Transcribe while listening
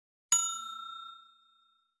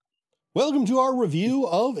Welcome to our review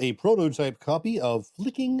of a prototype copy of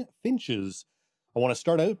Flicking Finches. I want to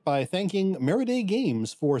start out by thanking Meridae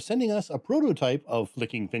Games for sending us a prototype of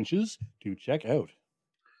Flicking Finches to check out.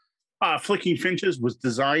 Flicking Finches was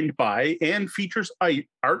designed by and features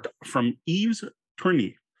art from Yves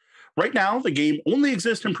Tourigny. Right now, the game only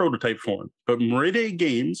exists in prototype form, but Meridae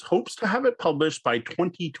Games hopes to have it published by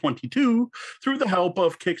 2022 through the help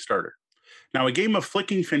of Kickstarter. Now, a game of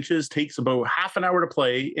Flicking Finches takes about half an hour to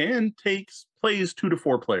play and plays 2 to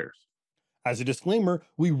 4 players. As a disclaimer,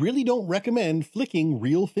 we really don't recommend flicking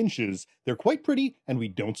real finches. They're quite pretty, and we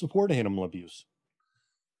don't support animal abuse.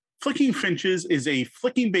 Flicking Finches is a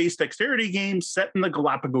flicking-based dexterity game set in the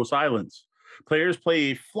Galapagos Islands. Players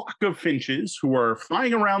play a flock of finches who are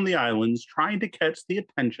flying around the islands trying to catch the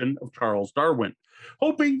attention of Charles Darwin,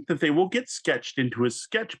 hoping that they will get sketched into his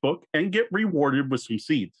sketchbook and get rewarded with some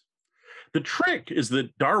seeds. The trick is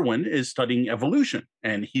that Darwin is studying evolution,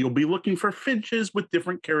 and he'll be looking for finches with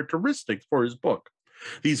different characteristics for his book.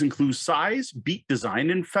 These include size, beak design,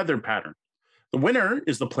 and feather pattern. The winner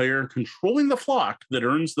is the player controlling the flock that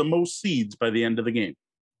earns the most seeds by the end of the game.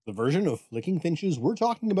 The version of Flicking Finches we're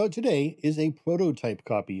talking about today is a prototype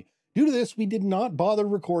copy. Due to this, we did not bother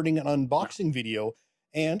recording an unboxing video,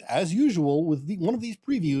 and as usual with one of these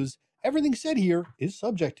previews, everything said here is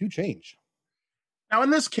subject to change. Now, in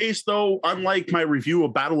this case, though, unlike my review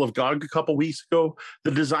of Battle of Gog a couple weeks ago,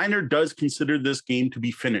 the designer does consider this game to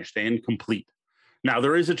be finished and complete. Now,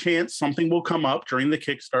 there is a chance something will come up during the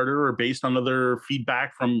Kickstarter or based on other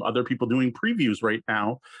feedback from other people doing previews right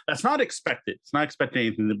now. That's not expected. It's not expected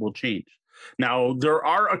anything that will change. Now, there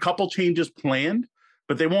are a couple changes planned,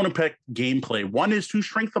 but they won't affect gameplay. One is to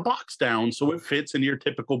shrink the box down so it fits in your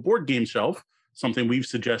typical board game shelf, something we've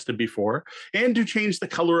suggested before, and to change the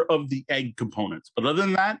color of the egg components. But other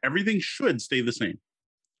than that, everything should stay the same.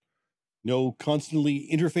 No constantly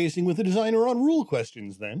interfacing with the designer on rule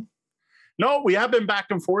questions, then? No, we have been back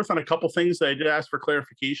and forth on a couple things that I did ask for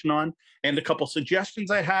clarification on, and a couple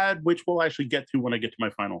suggestions I had, which we'll actually get to when I get to my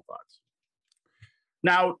final thoughts.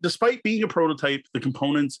 Now, despite being a prototype, the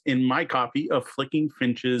components in my copy of Flicking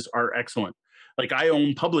Finches are excellent. Like, I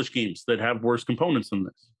own published games that have worse components than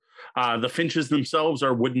this. The finches themselves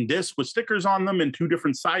are wooden discs with stickers on them in 2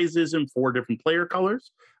 different sizes and 4 different player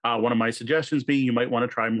colors. One of my suggestions being you might want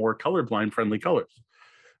to try more colorblind friendly colors.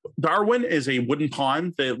 Darwin is a wooden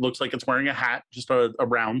pawn that looks like it's wearing a hat, just a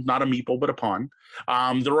round, not a meeple, but a pawn.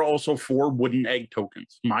 There are also 4 wooden egg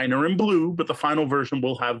tokens. Mine are in blue, but the final version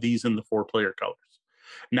will have these in the 4 player colors.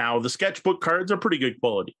 Now, the sketchbook cards are pretty good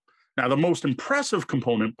quality. Now, the most impressive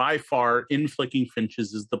component by far in Flicking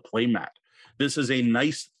Finches is the playmat. This is a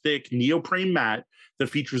nice, thick neoprene mat that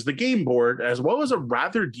features the game board, as well as a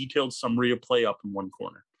rather detailed summary of play up in one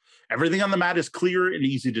corner. Everything on the mat is clear and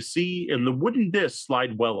easy to see, and the wooden discs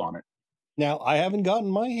slide well on it. Now, I haven't gotten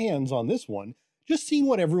my hands on this one, just seen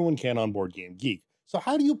what everyone can on Board Game Geek. So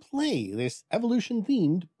how do you play this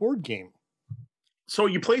evolution-themed board game? So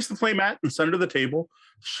you place the playmat in the center of the table,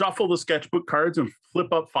 shuffle the sketchbook cards, and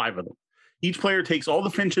flip up 5 of them. Each player takes all the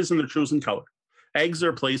finches in their chosen color. Eggs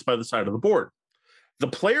are placed by the side of the board. The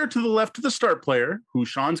player to the left of the start player, who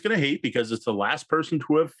Sean's going to hate because it's the last person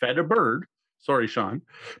to have fed a bird, sorry, Sean,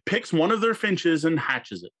 picks one of their finches and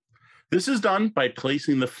hatches it. This is done by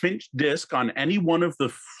placing the finch disc on any one of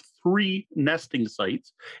the 3 nesting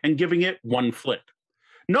sites and giving it 1 flick.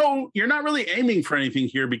 No, you're not really aiming for anything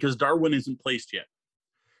here because Darwin isn't placed yet.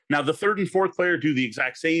 Now, the 3rd and 4th player do the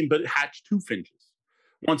exact same, but hatch 2 finches.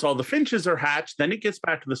 Once all the finches are hatched, then it gets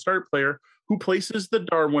back to the start player, who places the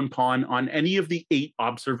Darwin pawn on any of the 8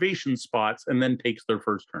 observation spots and then takes their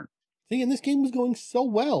first turn. See, and this game was going so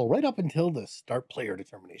well, right up until the start player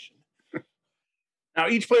determination. Now,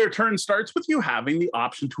 each player turn starts with you having the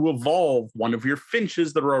option to evolve one of your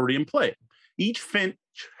finches that are already in play. Each finch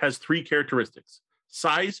has 3 characteristics: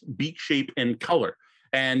 size, beak shape, and color.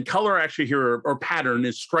 And color actually here, or pattern,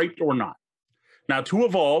 is striped or not. Now, to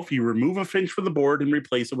evolve, you remove a finch from the board and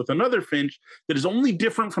replace it with another finch that is only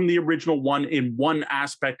different from the original one in one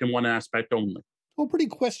aspect and one aspect only. A pretty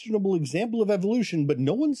questionable example of evolution, but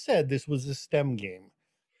no one said this was a STEM game.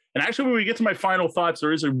 And actually, when we get to my final thoughts,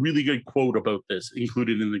 there is a really good quote about this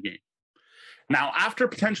included in the game. Now, after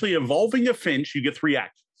potentially evolving a finch, you get 3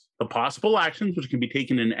 actions. The possible actions, which can be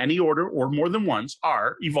taken in any order or more than once,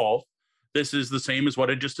 are evolve. This is the same as what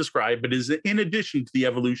I just described, but is in addition to the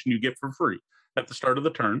evolution you get for free at the start of the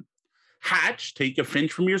turn. Hatch, take a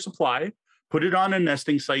finch from your supply, put it on a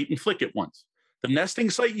nesting site, and flick it once. The nesting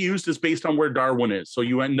site used is based on where Darwin is, so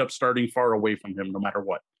you end up starting far away from him no matter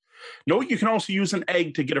what. Note you can also use an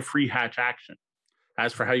egg to get a free hatch action.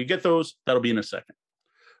 As for how you get those, that'll be in a second.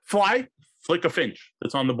 Fly, flick a finch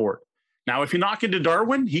that's on the board. Now, if you knock into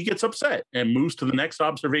Darwin, he gets upset and moves to the next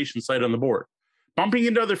observation site on the board. Bumping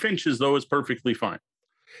into other finches, though, is perfectly fine.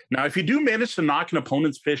 Now, if you do manage to knock an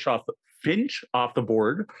opponent's finch off the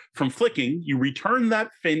board from flicking, you return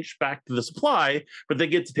that finch back to the supply, but they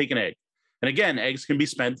get to take an egg. And again, eggs can be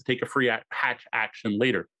spent to take a free hatch action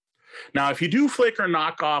later. Now, if you do flick or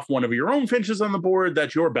knock off one of your own finches on the board,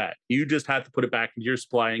 that's your bad. You just have to put it back into your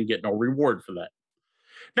supply and get no reward for that.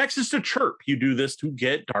 Next is to chirp. You do this to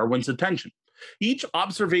get Darwin's attention. Each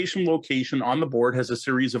observation location on the board has a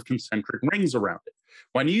series of concentric rings around it.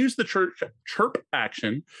 When you use the chirp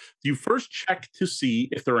action, you first check to see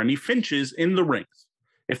if there are any finches in the rings.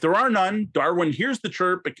 If there are none, Darwin hears the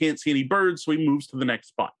chirp but can't see any birds, so he moves to the next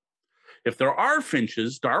spot. If there are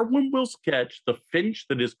finches, Darwin will sketch the finch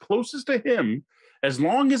that is closest to him as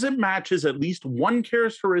long as it matches at least one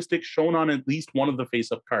characteristic shown on at least one of the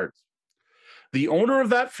face-up cards. The owner of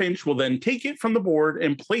that finch will then take it from the board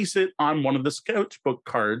and place it on one of the sketchbook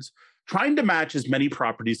cards, trying to match as many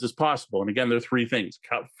properties as possible. And again, there are three things: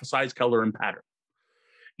 size, color, and pattern.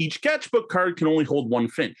 Each sketchbook card can only hold one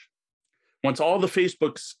finch. Once all the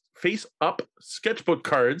face-up sketchbook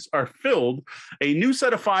cards are filled, a new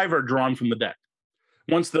set of 5 are drawn from the deck.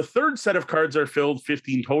 Once the third set of cards are filled,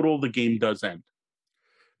 15 total, the game does end.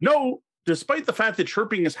 No, despite the fact that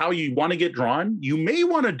chirping is how you want to get drawn, you may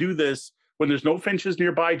want to do this when there's no finches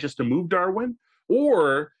nearby just to move Darwin,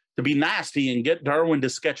 or to be nasty and get Darwin to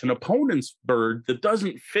sketch an opponent's bird that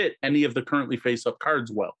doesn't fit any of the currently face-up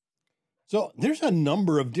cards well. So there's a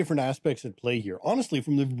number of different aspects at play here. Honestly,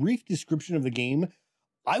 from the brief description of the game,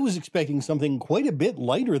 I was expecting something quite a bit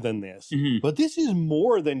lighter than this. But this is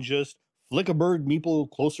more than just flick a bird meeple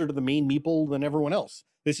closer to the main meeple than everyone else.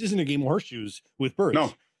 This isn't a game of horseshoes with birds.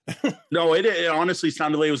 No. No, it honestly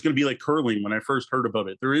sounded like it was going to be like curling when I first heard about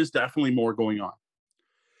it. There is definitely more going on.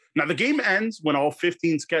 Now, the game ends when all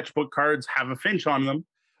 15 sketchbook cards have a finch on them.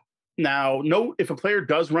 Now, note, if a player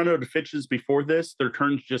does run out of finches before this, their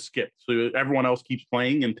turns just skip. So everyone else keeps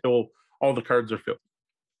playing until all the cards are filled.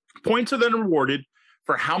 Points are then rewarded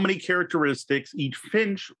for how many characteristics each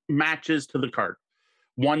finch matches to the card.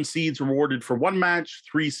 1 seed's rewarded for 1 match,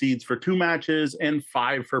 3 seeds for 2 matches, and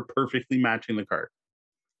 5 for perfectly matching the card.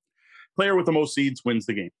 Player with the most seeds wins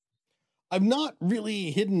the game. I've not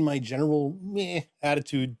really hidden my general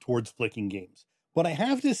attitude towards flicking games, but I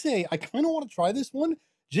have to say, I kind of want to try this one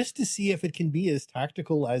just to see if it can be as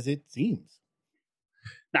tactical as it seems.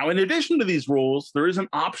 Now, in addition to these rules, there is an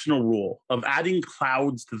optional rule of adding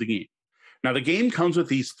clouds to the game. Now, the game comes with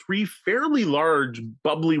these 3 fairly large,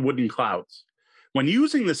 bubbly wooden clouds. When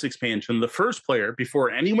using this expansion, the first player,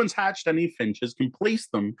 before anyone's hatched any finches, can place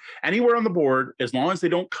them anywhere on the board as long as they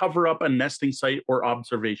don't cover up a nesting site or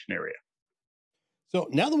observation area. So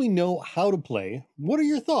now that we know how to play, what are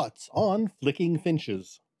your thoughts on Flicking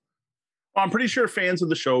Finches? Well, I'm pretty sure fans of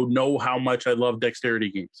the show know how much I love dexterity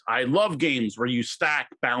games. I love games where you stack,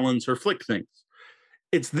 balance, or flick things.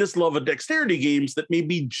 It's this love of dexterity games that made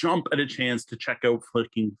me jump at a chance to check out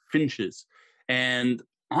Flicking Finches. And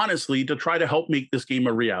honestly, to try to help make this game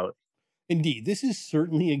a reality. Indeed, this is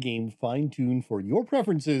certainly a game fine-tuned for your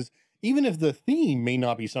preferences, even if the theme may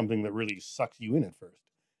not be something that really sucks you in at first.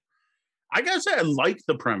 I gotta say, I like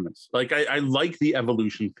the premise. Like, I like the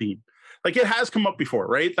evolution theme. Like, it has come up before,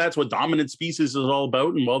 right? That's what Dominant Species is all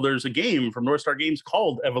about. And well, there's a game from North Star Games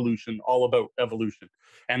called Evolution, all about evolution.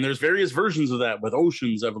 And there's various versions of that with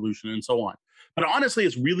Oceans Evolution and so on. But honestly,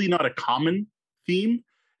 it's really not a common theme.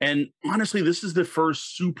 And honestly, this is the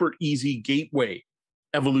first super easy gateway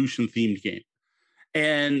evolution themed game.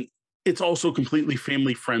 And it's also completely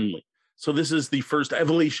family friendly. So this is the first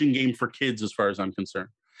evolution game for kids as far as I'm concerned.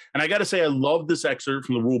 And I got to say, I love this excerpt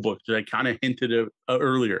from the rule book that I kind of hinted at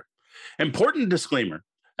earlier. Important disclaimer: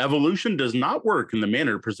 evolution does not work in the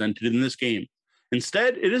manner presented in this game.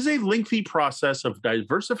 Instead, it is a lengthy process of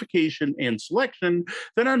diversification and selection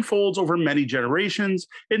that unfolds over many generations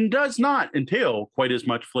and does not entail quite as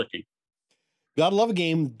much flicking. Gotta love a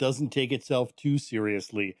game that doesn't take itself too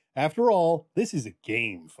seriously. After all, this is a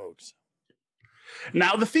game, folks.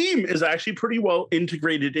 Now, the theme is actually pretty well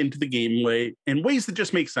integrated into the gameplay in ways that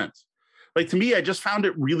just make sense. Like, to me, I just found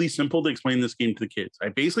it really simple to explain this game to the kids. I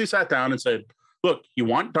basically sat down and said, look, you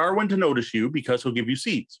want Darwin to notice you because he'll give you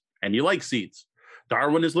seeds, and you like seeds.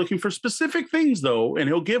 Darwin is looking for specific things, though, and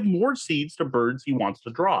he'll give more seeds to birds he wants to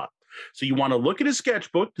draw. So you want to look at his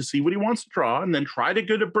sketchbook to see what he wants to draw, and then try to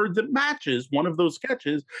get a bird that matches one of those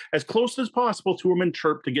sketches as close as possible to him and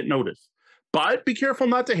chirp to get noticed. But be careful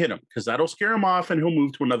not to hit him, because that'll scare him off, and he'll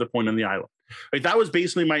move to another point on the island. Like, that was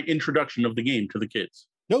basically my introduction of the game to the kids.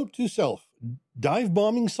 Note to self, dive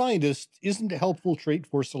bombing scientist isn't a helpful trait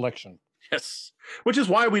for selection. Yes, which is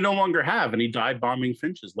why we no longer have any dive-bombing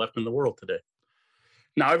finches left in the world today.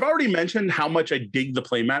 Now, I've already mentioned how much I dig the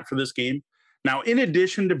playmat for this game. Now, in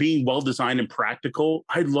addition to being well-designed and practical,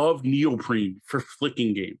 I love neoprene for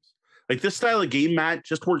flicking games. Like, this style of game mat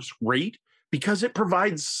just works great because it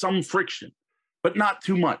provides some friction, but not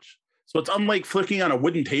too much. So it's unlike flicking on a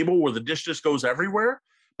wooden table where the dish just goes everywhere,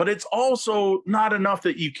 but it's also not enough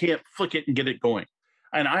that you can't flick it and get it going.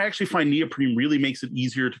 And I actually find neoprene really makes it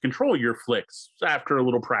easier to control your flicks after a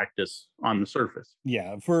little practice on the surface.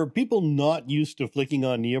 Yeah, for people not used to flicking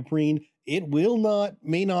on neoprene, it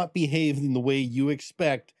may not behave in the way you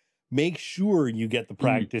expect. Make sure you get the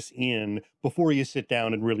practice in before you sit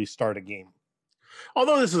down and really start a game.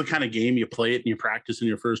 Although this is the kind of game you play it and you practice in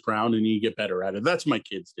your first round and you get better at it. That's what my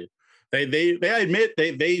kids did. They admit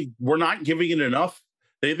they were not giving it enough.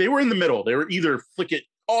 They were in the middle. They were either flick it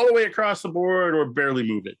all the way across the board or barely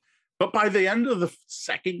move it. But by the end of the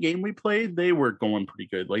second game we played, they were going pretty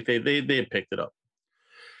good. Like they had picked it up.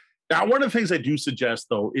 Now, one of the things I do suggest,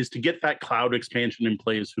 though, is to get that cloud expansion in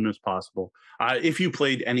play as soon as possible. If you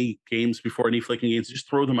played any games before, any flicking games, just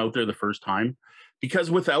throw them out there the first time. Because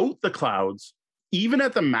without the clouds, even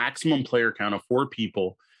at the maximum player count of 4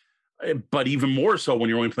 people, but even more so when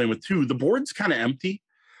you're only playing with 2, the board's kind of empty.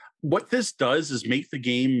 What this does is make the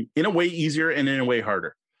game in a way easier and in a way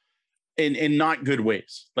harder. In not good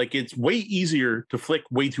ways. Like, it's way easier to flick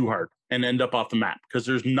way too hard and end up off the map because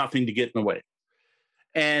there's nothing to get in the way.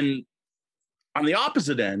 And on the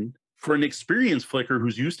opposite end, for an experienced flicker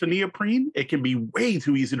who's used to neoprene, it can be way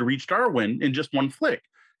too easy to reach Darwin in just one flick.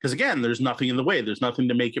 Because again, there's nothing in the way. There's nothing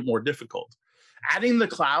to make it more difficult. Adding the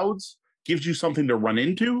clouds gives you something to run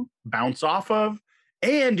into, bounce off of,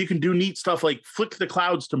 and you can do neat stuff like flick the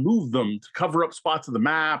clouds to move them, to cover up spots of the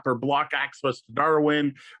map, or block access to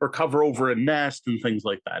Darwin, or cover over a nest and things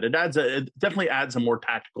like that. It definitely adds a more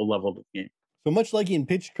tactical level to the game. So much like in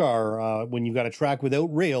Pitch Car, when you've got a track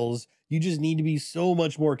without rails, you just need to be so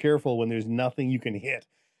much more careful when there's nothing you can hit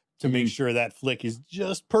to make sure that flick is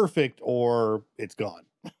just perfect or it's gone.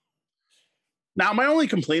 Now, my only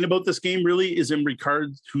complaint about this game really is in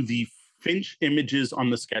regards to the Finch images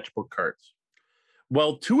on the sketchbook cards.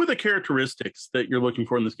 Well, 2 of the characteristics that you're looking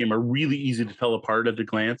for in this game are really easy to tell apart at a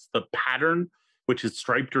glance. The pattern, which is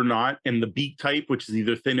striped or not, and the beak type, which is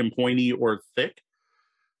either thin and pointy or thick.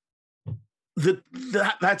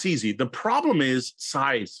 That's easy. The problem is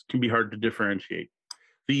size can be hard to differentiate.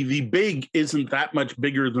 The big isn't that much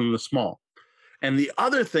bigger than the small. And the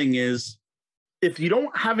other thing is, if you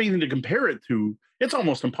don't have anything to compare it to, it's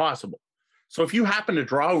almost impossible. So if you happen to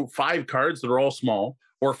draw out 5 cards that are all small,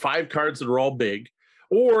 or 5 cards that are all big,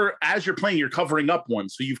 or as you're playing, you're covering up one,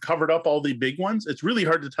 so you've covered up all the big ones, it's really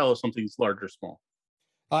hard to tell if something's large or small.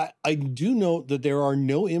 I do note that there are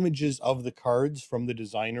no images of the cards from the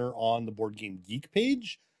designer on the Board Game Geek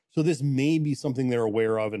page, so this may be something they're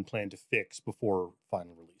aware of and plan to fix before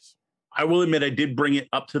final release. I will admit I did bring it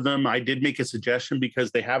up to them. I did make a suggestion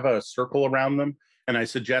because they have a circle around them, and I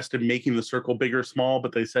suggested making the circle big or small,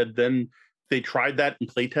 but they said then they tried that in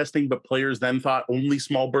playtesting, but players then thought only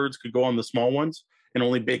small birds could go on the small ones and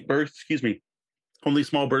only big birds, only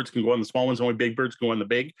small birds can go on the small ones, only big birds go on the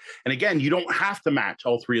big. And again, you don't have to match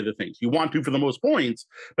all 3 of the things. You want to for the most points,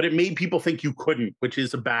 but it made people think you couldn't, which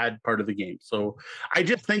is a bad part of the game. So I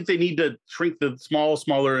just think they need to shrink the small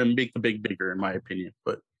smaller and make the big bigger, in my opinion.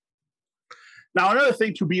 But now, another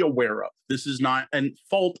thing to be aware of, this is not a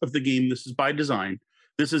fault of the game. This is by design.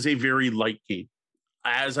 This is a very light game.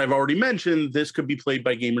 As I've already mentioned, this could be played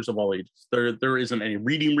by gamers of all ages. There isn't any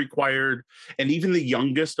reading required, and even the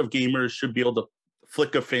youngest of gamers should be able to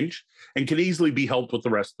flick a finch and can easily be helped with the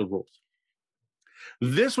rest of the rules.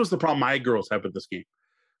 This was the problem my girls had with this game.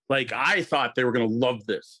 Like, I thought they were going to love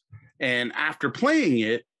this, and after playing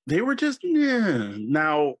it, they were just, yeah.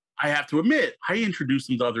 Now, I have to admit, I introduced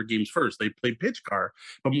them to other games first. They played Pitch Car,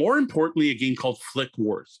 but more importantly, a game called Flick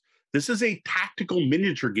Wars. This is a tactical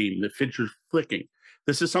miniature game that features flicking.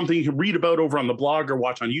 This is something you can read about over on the blog or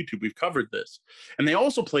watch on YouTube. We've covered this. And they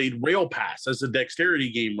also played Rail Pass as a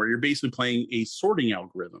dexterity game where you're basically playing a sorting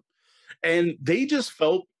algorithm. And they just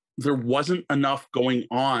felt there wasn't enough going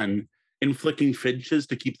on in Flicking Finches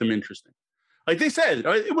to keep them interesting. Like they said,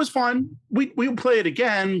 it was fun. We'll play it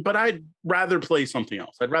again, but I'd rather play something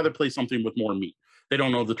else. I'd rather play something with more meat. They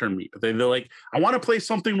don't know the term meat, but they're like, I want to play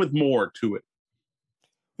something with more to it.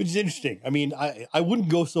 Which is interesting. I mean, I wouldn't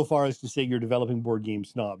go so far as to say you're developing board game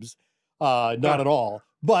snobs. Not at all.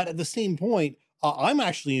 But at the same point, I'm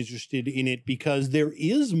actually interested in it because there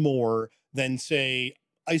is more than, say,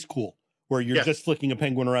 Ice Cool, where you're just flicking a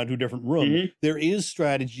penguin around to a different room. There is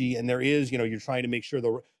strategy, and there is, you're trying to make sure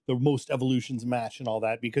the most evolutions match and all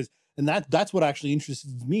that, because that's what actually interests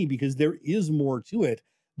me, because there is more to it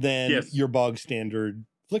than your bog standard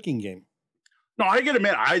flicking game. No, I gotta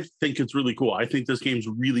admit, I think it's really cool. I think this game's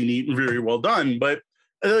really neat and very well done, but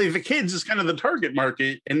the kids is kind of the target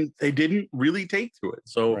market, and they didn't really take to it.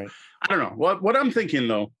 So I don't know. What I'm thinking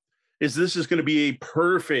though is this is going to be a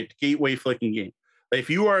perfect gateway flicking game. If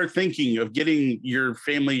you are thinking of getting your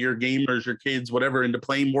family, your gamers, your kids, whatever, into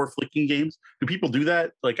playing more flicking games, do people do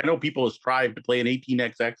that? Like, I know people have tried to play an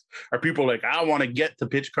 18xx. Are people like, I want to get to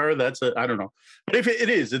pitch car? I don't know. But if it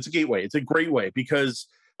is, it's a gateway. It's a great way, because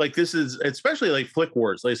like this is, especially like Flick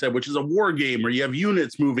Wars, like I said, which is a war game where you have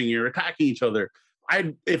units moving, you're attacking each other.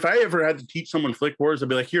 If I ever had to teach someone Flick Wars, I'd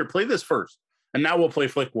be like, here, play this first, and now we'll play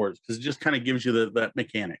Flick Wars, because it just kind of gives you that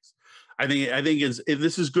mechanics. I think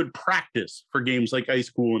this is good practice for games like Ice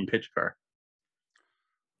Cool and Pitch Car.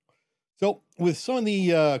 So with some of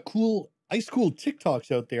the cool Ice Cool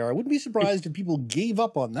TikToks out there, I wouldn't be surprised if people gave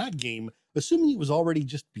up on that game, assuming it was already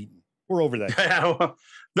just beaten. We're over that. Yeah,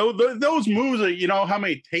 those moves, you know how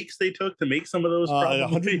many takes they took to make some of those?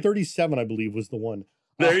 137, I believe, was the one.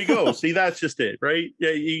 There you go. See, that's just it, right?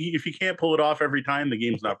 Yeah, if you can't pull it off every time, the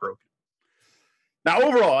game's not broken. Now,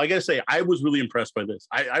 overall, I gotta say, I was really impressed by this.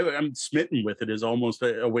 I'm smitten with it, is almost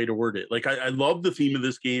a way to word it. Like, I love the theme of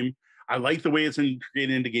this game. I like the way it's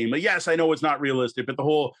integrated into game. Like, yes, I know it's not realistic, but the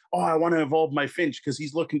whole, I want to evolve my Finch because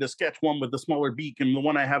he's looking to sketch one with the smaller beak, and the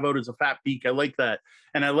one I have out is a fat beak. I like that.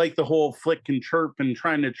 And I like the whole flick and chirp and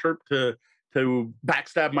trying to chirp to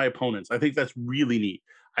backstab my opponents. I think that's really neat.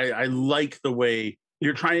 I like the way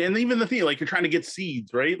you're trying, and even the thing, like, you're trying to get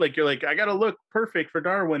seeds, right? Like, you're like, I got to look perfect for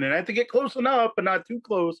Darwin, and I have to get close enough, but not too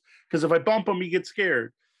close, because if I bump him, he gets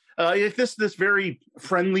scared. If this very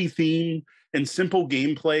friendly theme and simple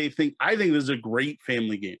gameplay thing, I think this is a great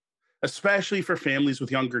family game, especially for families with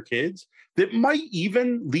younger kids, that might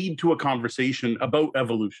even lead to a conversation about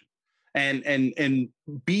evolution and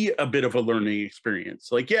be a bit of a learning experience.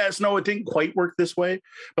 Like, yes, no, it didn't quite work this way,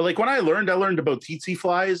 but like when I learned about tsetse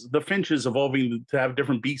flies. The finches evolving to have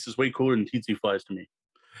different beaks is way cooler than tsetse flies to me.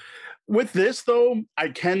 With this, though, I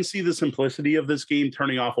can see the simplicity of this game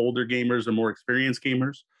turning off older gamers and more experienced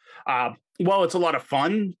gamers. While it's a lot of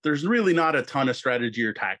fun, there's really not a ton of strategy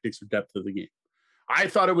or tactics or depth to the game. I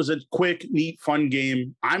thought it was a quick, neat, fun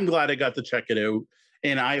game. I'm glad I got to check it out,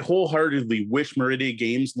 and I wholeheartedly wish Meridae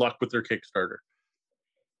Games luck with their Kickstarter.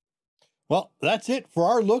 Well, that's it for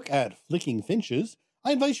our look at Flicking Finches.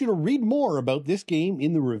 I invite you to read more about this game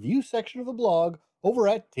in the review section of the blog over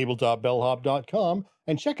at tabletopbellhop.com,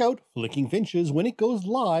 and check out Flicking Finches when it goes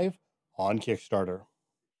live on Kickstarter.